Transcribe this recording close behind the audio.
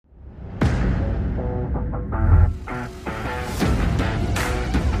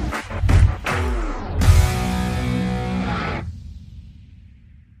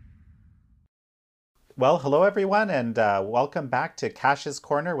Well, hello everyone, and welcome back to Kash's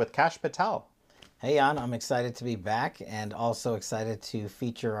Corner with Kash Patel. Hey, Jan, I'm excited to be back and also excited to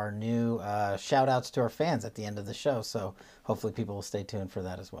feature our new shout outs to our fans at the end of the show. So hopefully people will stay tuned for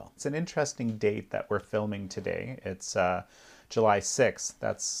that as well. It's an interesting date that we're filming today. It's July 6th.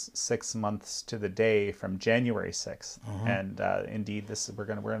 That's 6 months to the day from January 6th. And indeed, we're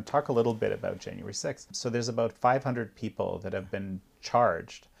gonna talk a little bit about January 6th. So there's about 500 people that have been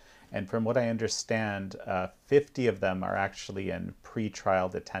charged. And from what I understand, 50 of them are actually in pre-trial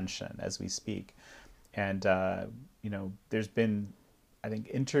detention as we speak. And there's been, I think,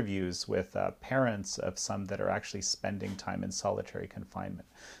 interviews with parents of some that are actually spending time in solitary confinement.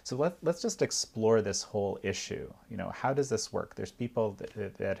 So let's just explore this whole issue. How does this work? There's people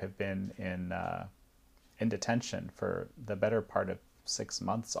that have been in detention for the better part of 6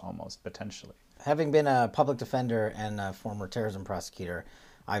 months, almost potentially. Having been a public defender and a former terrorism prosecutor,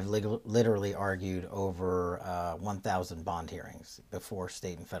 I've literally argued over 1,000 bond hearings before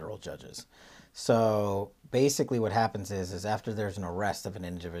state and federal judges. So basically what happens is after there's an arrest of an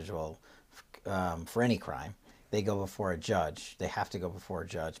individual for any crime, they go before a judge. They have to go before a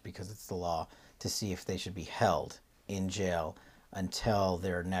judge because it's the law to see if they should be held in jail until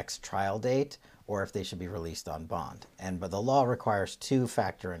their next trial date or if they should be released on bond. But the law requires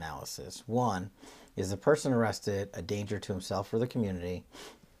two-factor analysis. One, is the person arrested a danger to himself or the community?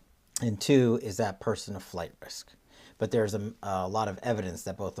 And two, is that person a flight risk? But there's a lot of evidence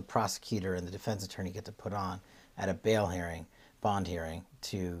that both the prosecutor and the defense attorney get to put on at a bail hearing, bond hearing,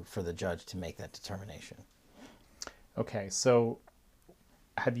 for the judge to make that determination. Okay, so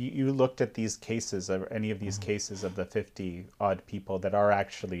have you looked at these cases, or any of these cases of the 50 odd people that are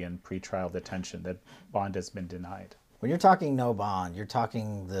actually in pretrial detention that bond has been denied? When you're talking no bond, you're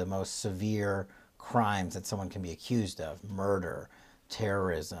talking the most severe crimes that someone can be accused of: murder,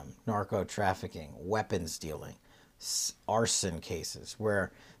 terrorism, narco trafficking, weapons dealing, arson cases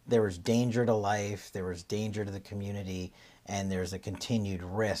where there was danger to life, there was danger to the community, and there's a continued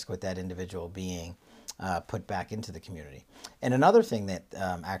risk with that individual being put back into the community. And another thing that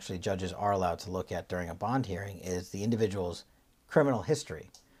actually judges are allowed to look at during a bond hearing is the individual's criminal history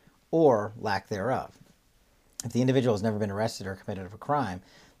or lack thereof. If the individual has never been arrested or committed a crime,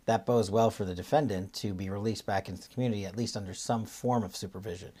 that bodes well for the defendant to be released back into the community, at least under some form of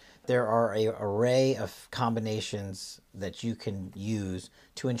supervision. There are an array of combinations that you can use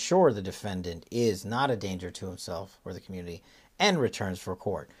to ensure the defendant is not a danger to himself or the community and returns for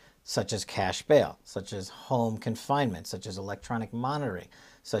court, such as cash bail, such as home confinement, such as electronic monitoring,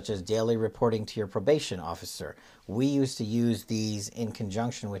 such as daily reporting to your probation officer. We used to use these in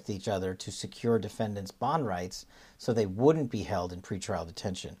conjunction with each other to secure defendants' bond rights so they wouldn't be held in pretrial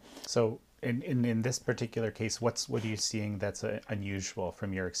detention. So in this particular case, what are you seeing that's unusual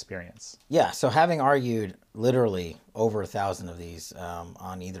from your experience? Yeah, so having argued literally over 1,000 of these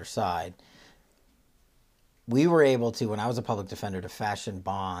on either side, we were able to, when I was a public defender, to fashion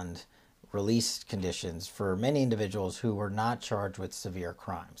bond release conditions for many individuals who were not charged with severe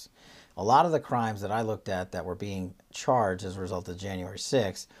crimes. A lot of the crimes that I looked at that were being charged as a result of January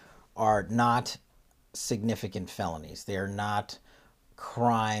 6th are not significant felonies. They are not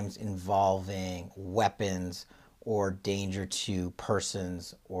crimes involving weapons or danger to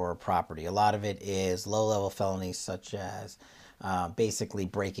persons or property. A lot of it is low-level felonies such as basically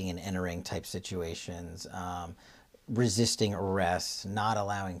breaking and entering type situations, resisting arrest, not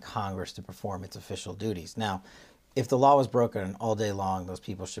allowing Congress to perform its official duties. Now, if the law was broken all day long, those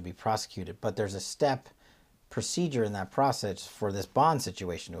people should be prosecuted. But there's a step procedure in that process for this bond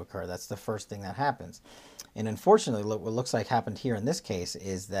situation to occur. That's the first thing that happens. And unfortunately, what looks like happened here in this case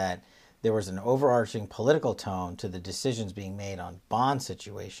is that there was an overarching political tone to the decisions being made on bond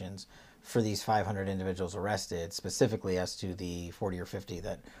situations for these 500 individuals arrested, specifically as to the 40 or 50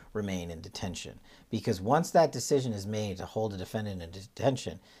 that remain in detention. Because once that decision is made to hold a defendant in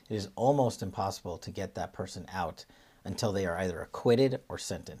detention, it is almost impossible to get that person out until they are either acquitted or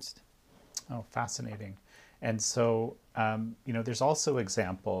sentenced. Oh, fascinating. And so, there's also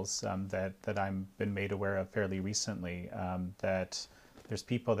examples that I've been made aware of fairly recently, that there's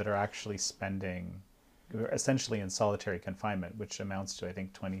people that are actually spending essentially in solitary confinement, which amounts to, I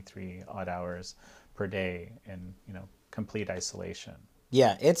think, 23 odd hours per day in, complete isolation.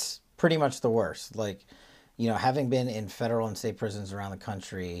 Yeah, it's pretty much the worst. Like, having been in federal and state prisons around the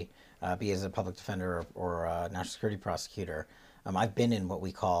country, be it as a public defender or a national security prosecutor, I've been in what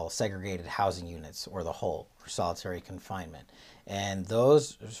we call segregated housing units, or the whole, or solitary confinement. And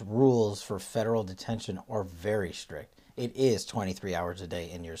those rules for federal detention are very strict. It is 23 hours a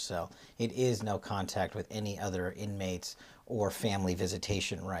day in your cell. It is no contact with any other inmates or family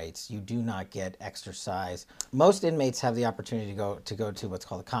visitation rights. You do not get exercise. Most inmates have the opportunity to go to what's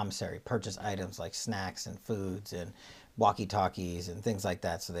called a commissary, purchase items like snacks and foods and walkie-talkies and things like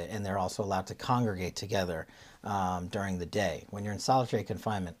that. And they're also allowed to congregate together during the day. When you're in solitary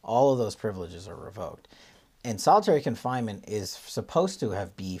confinement, all of those privileges are revoked. And solitary confinement is supposed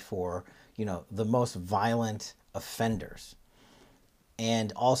to be for, the most violent offenders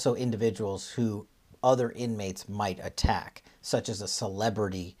and also individuals who other inmates might attack, such as a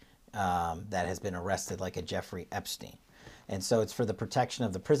celebrity that has been arrested, like a Jeffrey Epstein. And so it's for the protection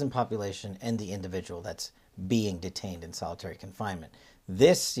of the prison population and the individual that's being detained in solitary confinement.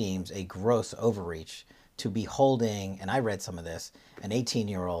 This seems a gross overreach to be holding, and I read some of this, an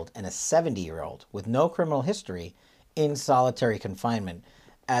 18-year-old and a 70-year-old with no criminal history in solitary confinement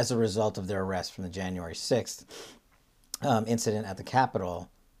as a result of their arrest from the January 6th incident at the Capitol,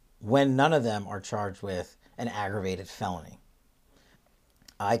 when none of them are charged with an aggravated felony.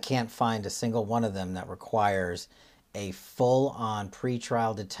 I can't find a single one of them that requires a full-on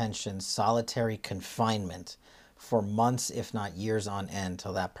pretrial detention, solitary confinement for months, if not years on end,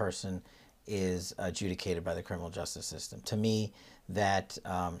 till that person is adjudicated by the criminal justice system. To me, that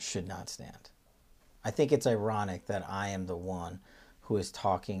should not stand. I think it's ironic that I am the one who is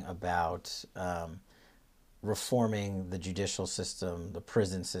talking about reforming the judicial system, the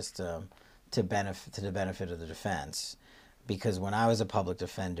prison system, to the benefit of the defense. Because when I was a public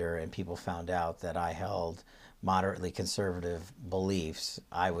defender and people found out that I held moderately conservative beliefs,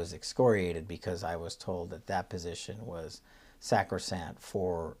 I was excoriated because I was told that that position was sacrosanct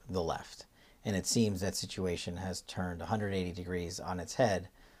for the left. And it seems that situation has turned 180 degrees on its head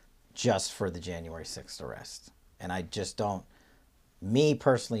just for the January 6th arrest. And I just me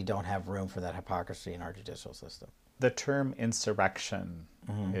personally don't have room for that hypocrisy in our judicial system. The term insurrection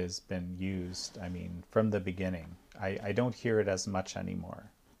has been used, from the beginning. I don't hear it as much anymore.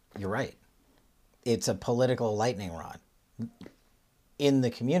 You're right. It's a political lightning rod. In the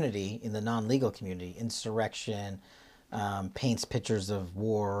community, in the non-legal community, insurrection paints pictures of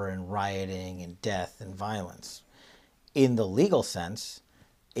war and rioting and death and violence. In the legal sense,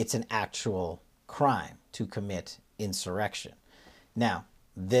 it's an actual crime to commit insurrection. Now,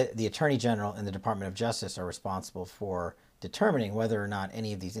 the Attorney General and the Department of Justice are responsible for determining whether or not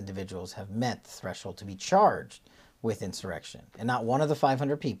any of these individuals have met the threshold to be charged with insurrection. And not one of the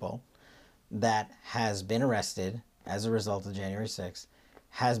 500 people that has been arrested as a result of January 6th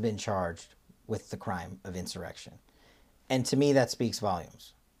has been charged with the crime of insurrection. And to me, that speaks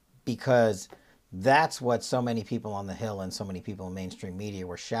volumes, because that's what so many people on the Hill and so many people in mainstream media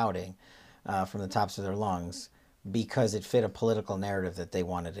were shouting from the tops of their lungs, because it fit a political narrative that they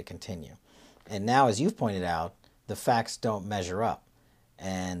wanted to continue. And now, as you've pointed out, the facts don't measure up.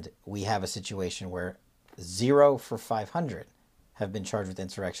 And we have a situation where 0 for 500 have been charged with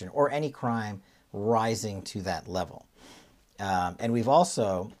insurrection or any crime rising to that level. And we've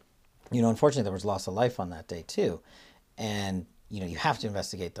also, unfortunately, there was loss of life on that day too. And, you have to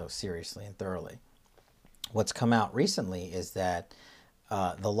investigate those seriously and thoroughly. What's come out recently is that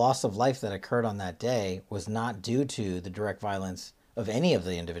the loss of life that occurred on that day was not due to the direct violence of any of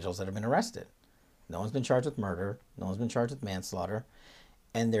the individuals that have been arrested. No one's been charged with murder. No one's been charged with manslaughter.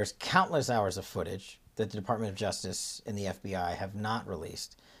 And there's countless hours of footage that the Department of Justice and the FBI have not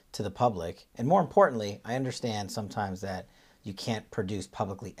released to the public. And more importantly, I understand sometimes that you can't produce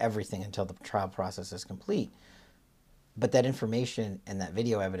publicly everything until the trial process is complete. But that information and that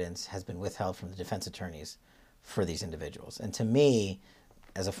video evidence has been withheld from the defense attorneys for these individuals. And to me,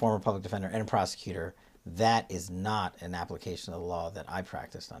 as a former public defender and a prosecutor, that is not an application of the law that I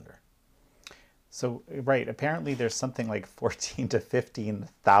practiced under. So, right, apparently there's something like 14 to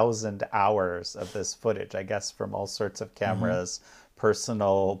 15,000 hours of this footage, I guess, from all sorts of cameras,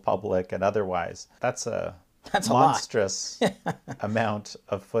 personal, public, and otherwise. That's a monstrous amount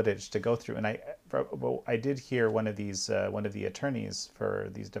of footage to go through. And I did hear one of the attorneys for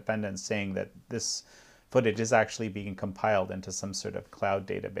these defendants saying that this footage is actually being compiled into some sort of cloud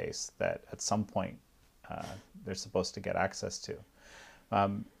database that at some point they're supposed to get access to.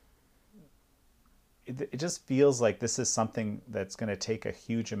 It just feels like this is something that's going to take a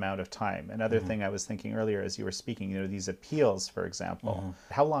huge amount of time. Another thing I was thinking earlier as you were speaking, these appeals, for example,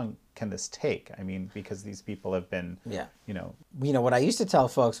 how long can this take? Because these people have been, what I used to tell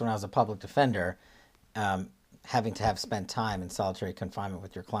folks when I was a public defender, having to have spent time in solitary confinement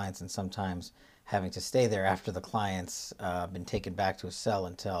with your clients and sometimes having to stay there after the client's been taken back to a cell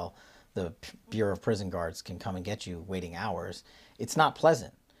until the Bureau of Prison Guards can come and get you, waiting hours. It's not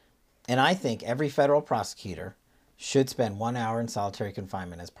pleasant. And I think every federal prosecutor should spend 1 hour in solitary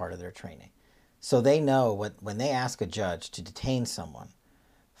confinement as part of their training. So they know when they ask a judge to detain someone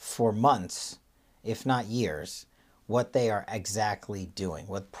for months, if not years, what they are exactly doing,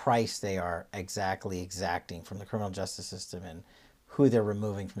 what price they are exactly exacting from the criminal justice system, and who they're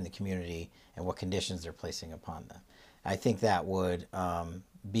removing from the community, and what conditions they're placing upon them. I think that would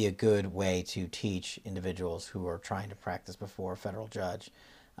be a good way to teach individuals who are trying to practice before a federal judge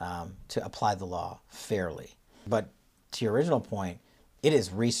to apply the law fairly. But to your original point, it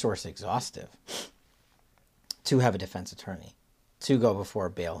is resource exhaustive to have a defense attorney, to go before a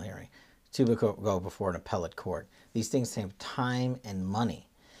bail hearing, to go before an appellate court. These things take time and money.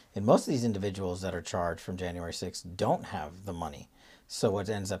 And most of these individuals that are charged from January 6th don't have the money. So what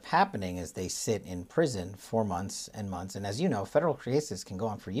ends up happening is they sit in prison for months and months. And as you know, federal cases can go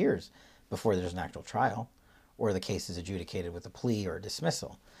on for years before there's an actual trial or the case is adjudicated with a plea or a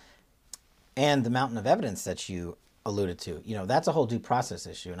dismissal. And the mountain of evidence that you alluded to, that's a whole due process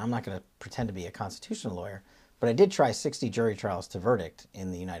issue. And I'm not going to pretend to be a constitutional lawyer, but I did try 60 jury trials to verdict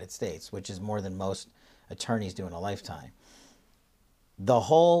in the United States, which is more than most attorneys do in a lifetime. The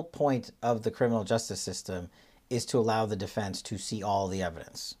whole point of the criminal justice system is to allow the defense to see all the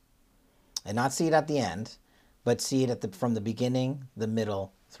evidence and not see it at the end, but see it from the beginning, the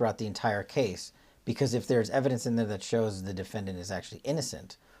middle, throughout the entire case. Because if there's evidence in there that shows the defendant is actually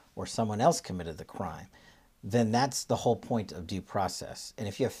innocent or someone else committed the crime, then that's the whole point of due process. And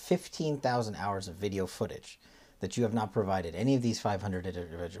if you have 15,000 hours of video footage that you have not provided any of these 500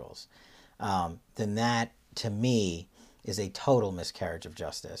 individuals, then that, to me, is a total miscarriage of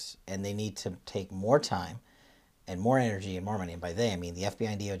justice. And they need to take more time and more energy and more money, and by they I mean the FBI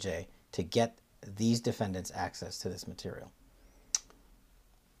and DOJ, to get these defendants access to this material.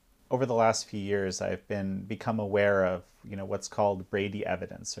 Over the last few years, I've become aware of what's called Brady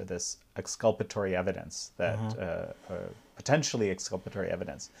evidence, or this exculpatory evidence that potentially exculpatory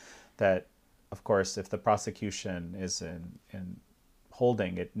evidence that, of course, if the prosecution is in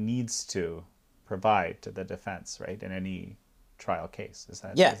holding, it needs to provide to the defense, right, in any trial case. Is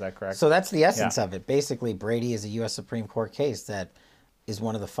that correct? So that's the essence of it. Basically, Brady is a U.S. Supreme Court case that is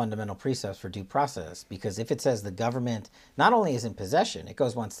one of the fundamental precepts for due process, because if it says the government not only is in possession, it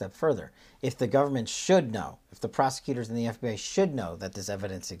goes one step further. If the government should know, if the prosecutors and the FBI should know that this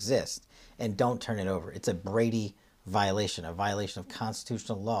evidence exists and don't turn it over, it's a Brady violation, a violation of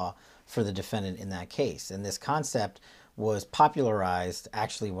constitutional law for the defendant in that case. And this concept was popularized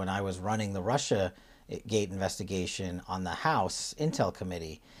actually when I was running the Russia Gate investigation on the House Intel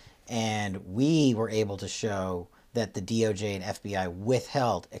Committee, and we were able to show that the DOJ and FBI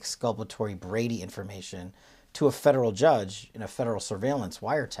withheld exculpatory Brady information to a federal judge in a federal surveillance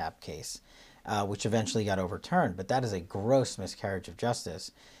wiretap case, which eventually got overturned. But that is a gross miscarriage of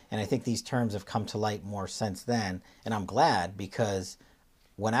justice. And I think these terms have come to light more since then. And I'm glad, because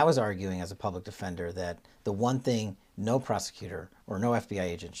when I was arguing as a public defender that the one thing no prosecutor or no FBI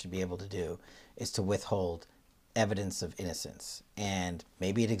agent should be able to do is to withhold evidence of innocence. And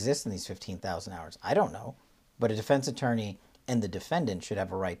maybe it exists in these 15,000 hours. I don't know. But a defense attorney and the defendant should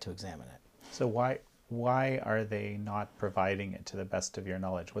have a right to examine it. So why are they not providing it to the best of your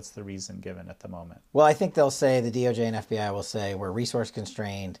knowledge? What's the reason given at the moment? Well, I think they'll say, the DOJ and FBI will say, we're resource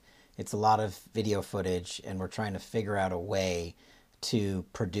constrained, it's a lot of video footage, and we're trying to figure out a way to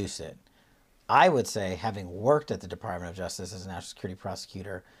produce it. I would say, having worked at the Department of Justice as a national security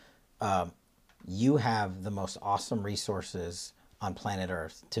prosecutor, you have the most awesome resources on planet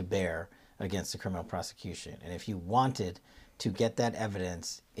Earth to bear against the criminal prosecution. And if you wanted to get that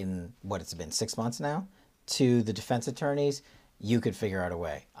evidence in, what it's been, 6 months now, to the defense attorneys, you could figure out a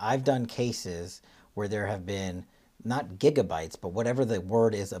way. I've done cases where there have been not gigabytes, but whatever the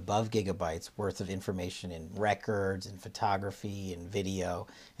word is above gigabytes worth of information in records and photography and video.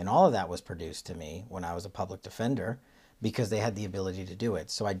 And all of that was produced to me when I was a public defender, because they had the ability to do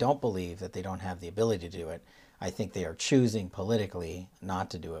it. So I don't believe that they don't have the ability to do it. I think they are choosing politically not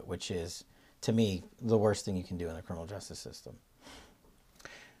to do it, which is, to me, the worst thing you can do in the criminal justice system.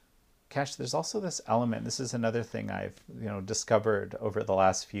 Kash, there's also this element, this is another thing I've discovered over the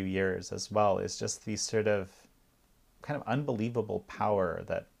last few years as well, is just the sort of kind of unbelievable power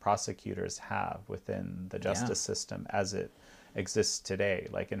that prosecutors have within the justice system as it exists today.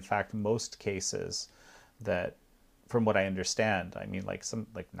 Like, in fact, most cases that, from what I understand, I mean, like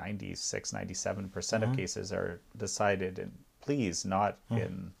 96, 97% of cases are decided in pleas, not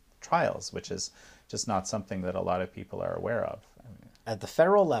in trials, which is just not something that a lot of people are aware of. I mean, at the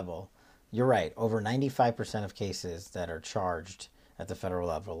federal level, you're right, over 95% of cases that are charged at the federal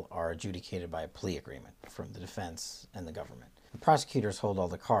level are adjudicated by a plea agreement from the defense and the government. The prosecutors hold all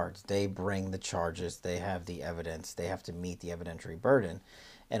the cards. They bring the charges, they have the evidence, they have to meet the evidentiary burden.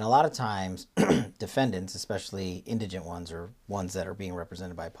 And a lot of times, defendants, especially indigent ones or ones that are being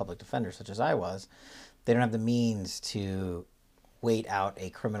represented by a public defender, such as I was, they don't have the means to wait out a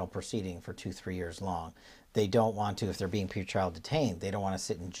criminal proceeding for 2, 3 years long. They don't want to, if they're being pretrial detained, they don't want to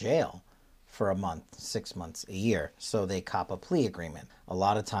sit in jail for a month, 6 months, a year. So they cop a plea agreement. A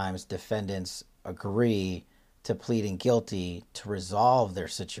lot of times defendants agree to pleading guilty to resolve their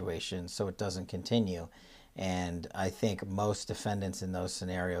situation so it doesn't continue. And I think most defendants in those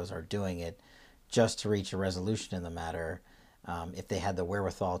scenarios are doing it just to reach a resolution in the matter. If they had the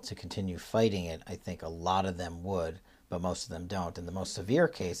wherewithal to continue fighting it, I think a lot of them would, but most of them don't. And the most severe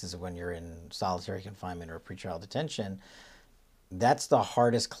cases, when you're in solitary confinement or pretrial detention, that's the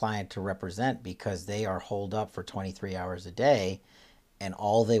hardest client to represent because they are holed up for 23 hours a day and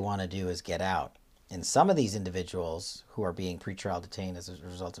all they want to do is get out. And some of these individuals who are being pretrial detained as a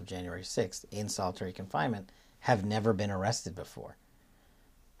result of January 6th in solitary confinement have never been arrested before,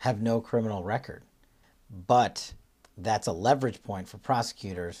 have no criminal record. But that's a leverage point for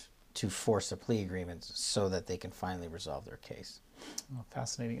prosecutors to force a plea agreement so that they can finally resolve their case. Oh,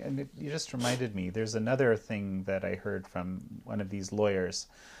 fascinating. And you just reminded me, there's another thing that I heard from one of these lawyers,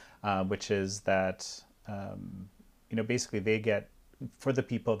 which is that, basically they get, for the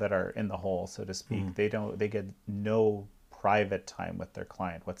people that are in the hole, so to speak, they get no private time with their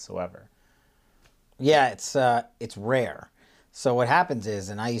client whatsoever. Yeah, it's rare. So what happens is,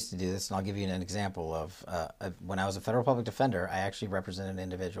 and I used to do this, and I'll give you an example of when I was a federal public defender, I actually represented an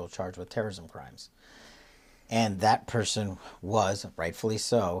individual charged with terrorism crimes. And that person was, rightfully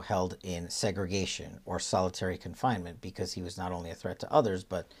so, held in segregation or solitary confinement because he was not only a threat to others,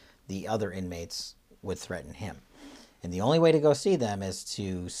 but the other inmates would threaten him. And the only way to go see them is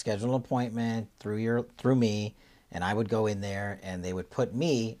to schedule an appointment through me, and I would go in there, and they would put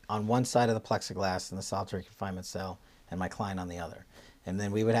me on one side of the plexiglass in the solitary confinement cell, and my client on the other. And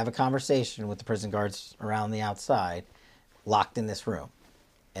then we would have a conversation with the prison guards around the outside, locked in this room.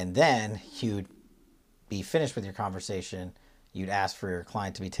 And then you'd be finished with your conversation, you'd ask for your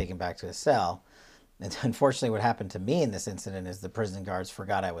client to be taken back to his cell. And unfortunately, what happened to me in this incident is the prison guards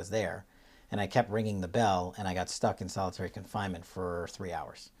forgot I was there. And I kept ringing the bell, and I got stuck in solitary confinement for 3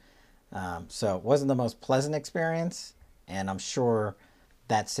 hours. So it wasn't the most pleasant experience, and I'm sure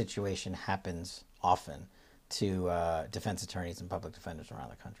that situation happens often to defense attorneys and public defenders around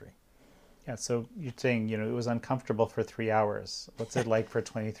the country. Yeah, so you're saying, it was uncomfortable for 3 hours. What's it like for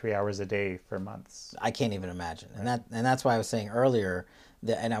 23 hours a day for months? I can't even imagine. And that's why I was saying earlier,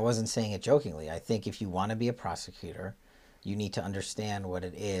 and I wasn't saying it jokingly, I think if you want to be a prosecutor, you need to understand what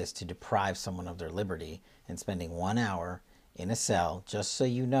it is to deprive someone of their liberty and spending 1 hour in a cell just so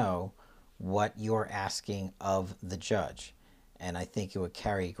you know what you're asking of the judge. And I think it would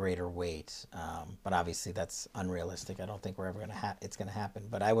carry greater weight. But obviously that's unrealistic. I don't think we're ever going to it's going to happen.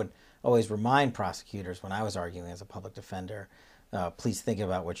 But I would always remind prosecutors when I was arguing as a public defender, please think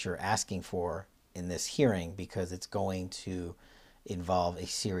about what you're asking for in this hearing because it's going to involve a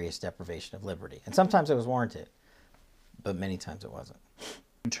serious deprivation of liberty. And sometimes it was warranted, but many times it wasn't.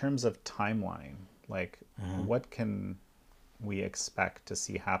 In terms of timeline, what can we expect to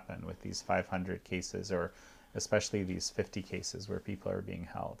see happen with these 500 cases, or especially these 50 cases where people are being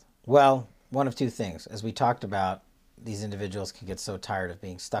held? Well, one of two things. As we talked about, these individuals can get so tired of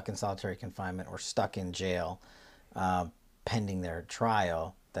being stuck in solitary confinement or stuck in jail pending their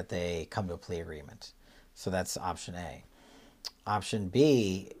trial that they come to a plea agreement. So that's option A. Option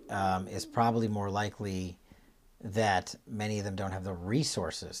B is probably more likely that many of them don't have the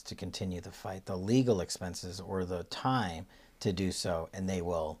resources to continue the fight, the legal expenses or the time to do so, and they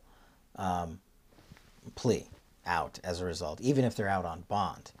will plea out as a result, even if they're out on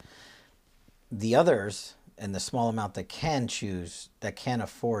bond. The others, and the small amount that can choose, that can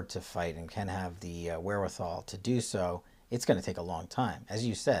afford to fight and can have the wherewithal to do so, it's going to take a long time. As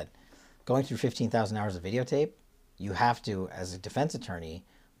you said, going through 15,000 hours of videotape, you have to, as a defense attorney,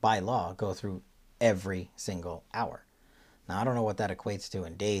 by law, go through every single hour. Now, I don't know what that equates to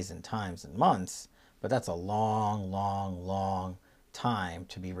in days and times and months, but that's a long, long, long time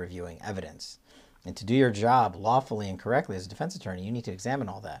to be reviewing evidence. And to do your job lawfully and correctly as a defense attorney, you need to examine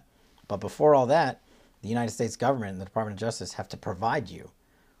all that. But before all that, the United States government and the Department of Justice have to provide you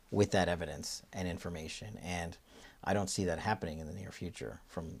with that evidence and information. And I don't see that happening in the near future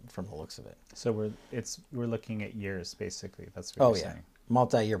from the looks of it. So we're looking at years, basically. That's what you're saying.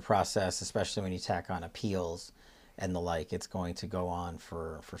 Multi-year process, especially when you tack on appeals and the like. It's going to go on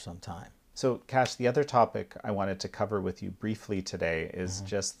for some time. So, Kash, the other topic I wanted to cover with you briefly today is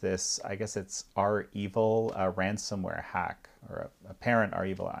just this, I guess it's our evil ransomware hack, or apparent our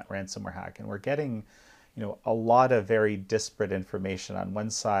evil ransomware hack. And we're getting, a lot of very disparate information. On one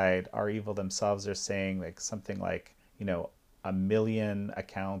side, our evil themselves are saying like something like, 1 million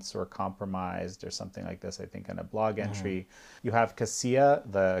accounts were compromised or something like this, I think, in a blog entry. You have Casilla,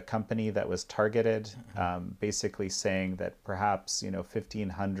 the company that was targeted, basically saying that perhaps,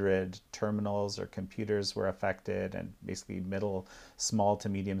 1,500 terminals or computers were affected, and basically small to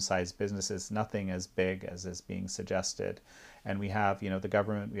medium-sized businesses, nothing as big as is being suggested. And we have, the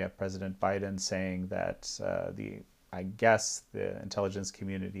government, we have President Biden saying that I guess the intelligence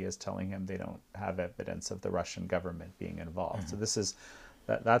community is telling him they don't have evidence of the Russian government being involved. So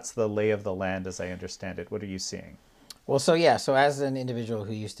that's the lay of the land as I understand it. What are you seeing? Well, so as an individual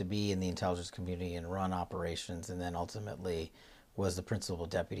who used to be in the intelligence community and run operations, and then ultimately was the principal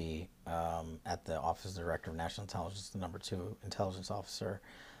deputy at the Office of the Director of National Intelligence, the #2 intelligence officer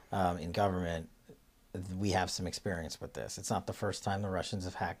in government, we have some experience with this. It's not the first time the Russians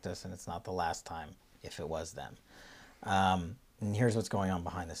have hacked us, and it's not the last time if it was them. And here's what's going on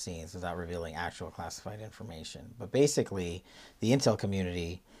behind the scenes without revealing actual classified information. But basically, the intel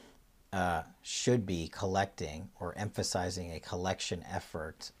community should be collecting or emphasizing a collection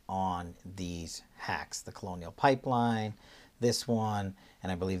effort on these hacks. The Colonial Pipeline, this one,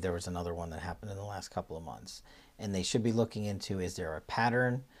 and I believe there was another one that happened in the last couple of months. And they should be looking into, is there a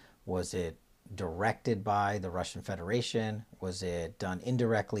pattern? Was it directed by the Russian Federation? Was it done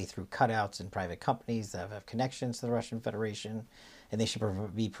indirectly through cutouts in private companies that have connections to the Russian Federation? And they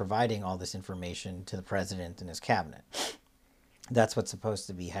should be providing all this information to the president and his cabinet. That's what's supposed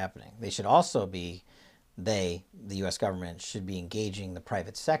to be happening. They should also be, the U.S. government, should be engaging the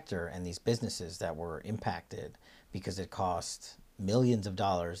private sector and these businesses that were impacted, because it cost millions of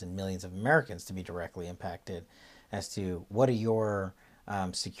dollars and millions of Americans to be directly impacted, as to what are your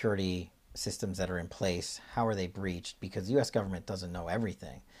security systems that are in place, how are they breached, because the U.S. government doesn't know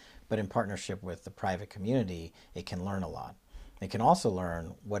everything, but in partnership with the private community, it can learn a lot. It can also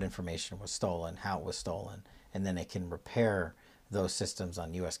learn what information was stolen, how it was stolen, and then it can repair those systems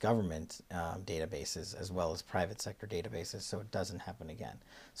on U.S. government databases as well as private sector databases, so it doesn't happen again.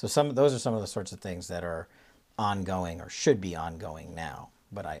 So those are some of the sorts of things that are ongoing or should be ongoing now,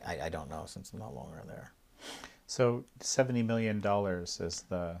 but I don't know, since I'm no longer there. So $70 million is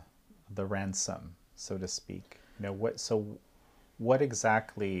the ransom, so to speak. What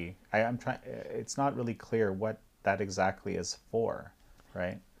exactly, I'm trying, it's not really clear what that exactly is for,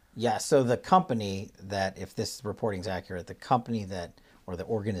 right? Yeah, so the company that, if this reporting is accurate, the company that, or the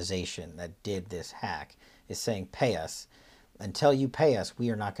organization that did this hack is saying, pay us. Until you pay us, we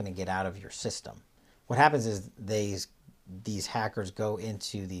are not going to get out of your system. What happens is these hackers go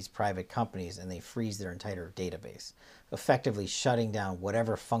into these private companies and they freeze their entire database, effectively shutting down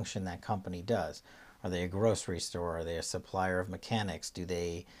whatever function that company does. Are they a grocery store? Are they a supplier of mechanics? Do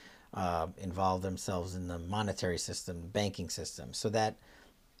they involve themselves in the monetary system, banking system? So that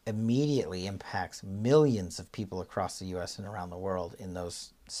immediately impacts millions of people across the U.S. and around the world in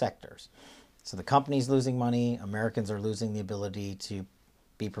those sectors. So the company's losing money, Americans are losing the ability to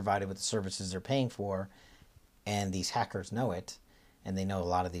be provided with the services they're paying for, and these hackers know it, and they know a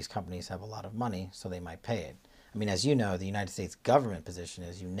lot of these companies have a lot of money, so they might pay it. I mean, as you know, the United States government position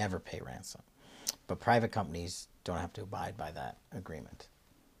is you never pay ransom, but private companies don't have to abide by that agreement.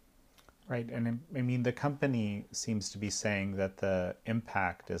 Right, and I mean, the company seems to be saying that the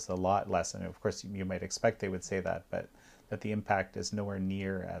impact is a lot less, and of course you might expect they would say that, but that the impact is nowhere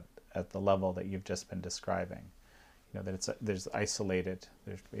near at the level that you've just been describing. That there's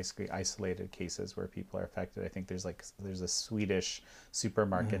basically isolated cases where people are affected. I think there's a Swedish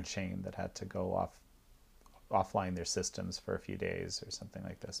supermarket chain that had to go offline their systems for a few days or something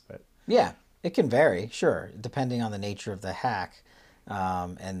like this. But yeah, it can vary, sure, depending on the nature of the hack.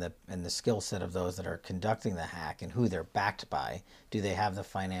 And the skill set of those that are conducting the hack and who they're backed by. Do they have the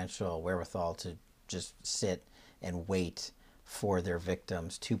financial wherewithal to just sit and wait for their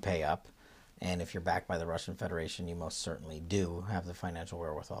victims to pay up? And if you're backed by the Russian Federation, you most certainly do have the financial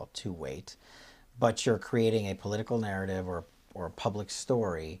wherewithal to wait. But you're creating a political narrative or a public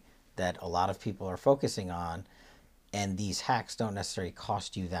story that a lot of people are focusing on, and these hacks don't necessarily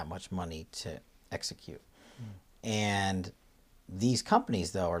cost you that much money to execute. And these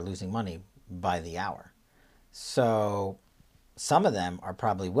companies, though, are losing money by the hour. So some of them are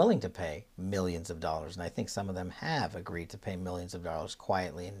probably willing to pay millions of dollars, and I think some of them have agreed to pay millions of dollars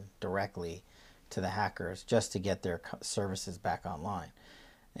quietly and directly to the hackers just to get their services back online.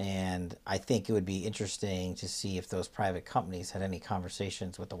 And I think it would be interesting to see if those private companies had any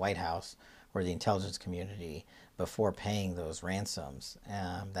conversations with the White House or the intelligence community before paying those ransoms.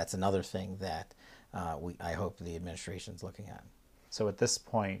 That's another thing that I hope the administration's looking at. So at this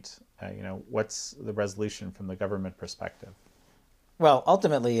point, what's the resolution from the government perspective? Well,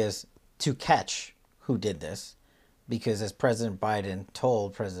 ultimately is to catch who did this, because as President Biden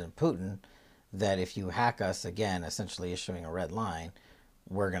told President Putin that if you hack us again, essentially issuing a red line,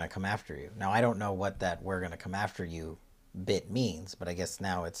 we're going to come after you. Now, I don't know what that "we're going to come after you" bit means, but I guess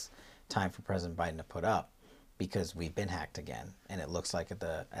now it's time for President Biden to put up, because we've been hacked again, and it looks like at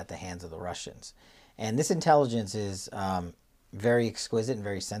the hands of the Russians. And this intelligence is very exquisite and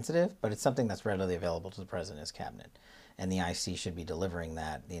very sensitive, but it's something that's readily available to the president's cabinet. And the IC should be delivering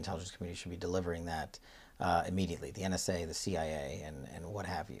that, the intelligence community should be delivering that immediately, the NSA, the CIA, and what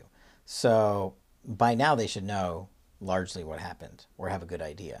have you. So by now they should know largely what happened, or have a good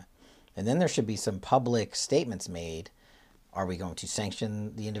idea. And then there should be some public statements made. Are we going to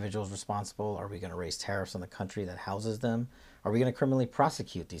sanction the individuals responsible? Are we going to raise tariffs on the country that houses them? Are we going to criminally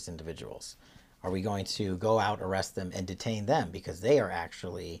prosecute these individuals? Are we going to go out, arrest them, and detain them because they are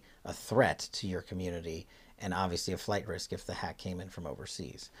actually a threat to your community, and obviously a flight risk if the hack came in from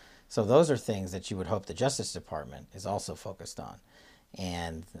overseas? So those are things that you would hope the Justice Department is also focused on.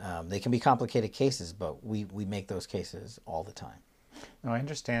 And they can be complicated cases, but we make those cases all the time. Now, I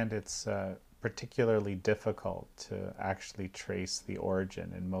understand it's particularly difficult to actually trace the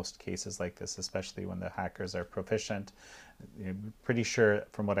origin in most cases like this, especially when the hackers are proficient. Pretty sure,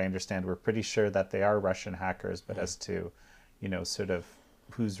 from what I understand, we're pretty sure that they are Russian hackers, but as to, sort of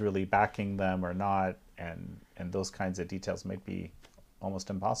who's really backing them or not, and those kinds of details might be almost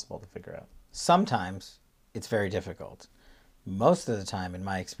impossible to figure out. Sometimes it's very difficult. Most of the time, in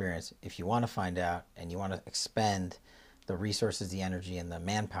my experience, if you want to find out and you want to expend the resources, the energy, and the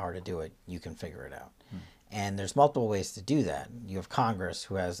manpower to do it, you can figure it out. And there's multiple ways to do that. You have Congress,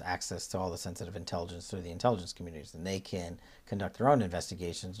 who has access to all the sensitive intelligence through the intelligence communities, and they can conduct their own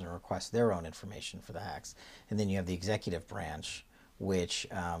investigations and request their own information for the hacks. And then you have the executive branch, which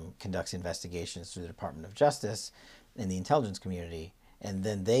conducts investigations through the Department of Justice and the intelligence community, and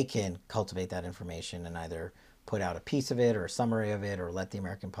then they can cultivate that information and either put out a piece of it or a summary of it, or let the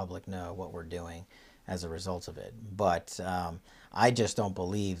American public know what we're doing as a result of it. But I just don't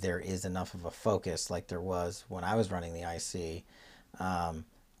believe there is enough of a focus like there was when I was running the IC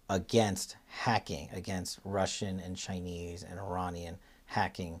against hacking, against Russian and Chinese and Iranian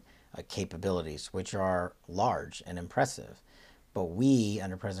hacking capabilities, which are large and impressive. But we,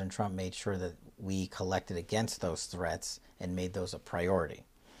 under President Trump, made sure that we collected against those threats and made those a priority.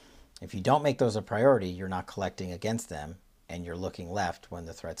 If you don't make those a priority, you're not collecting against them, and you're looking left when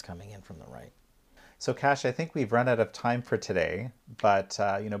the threat's coming in from the right. So, Kash, I think we've run out of time for today, but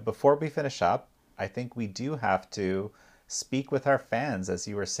before we finish up, I think we do have to speak with our fans, as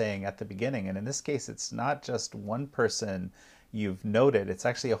you were saying at the beginning. And in this case, it's not just one person you've noted, it's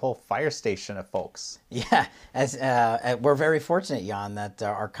actually a whole fire station of folks. Yeah, as we're very fortunate, Jan, that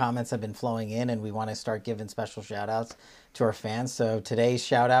our comments have been flowing in, and we want to start giving special shout outs to our fans. So today's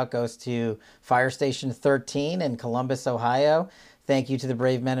shout out goes to Fire Station 13 in Columbus, Ohio. Thank you to the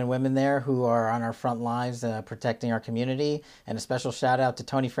brave men and women there who are on our front lines protecting our community. And a special shout out to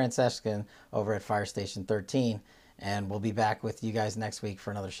Tony Francescan over at Fire Station 13. And we'll be back with you guys next week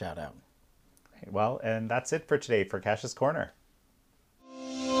for another shout out. Well, and that's it for today for Kash's Corner.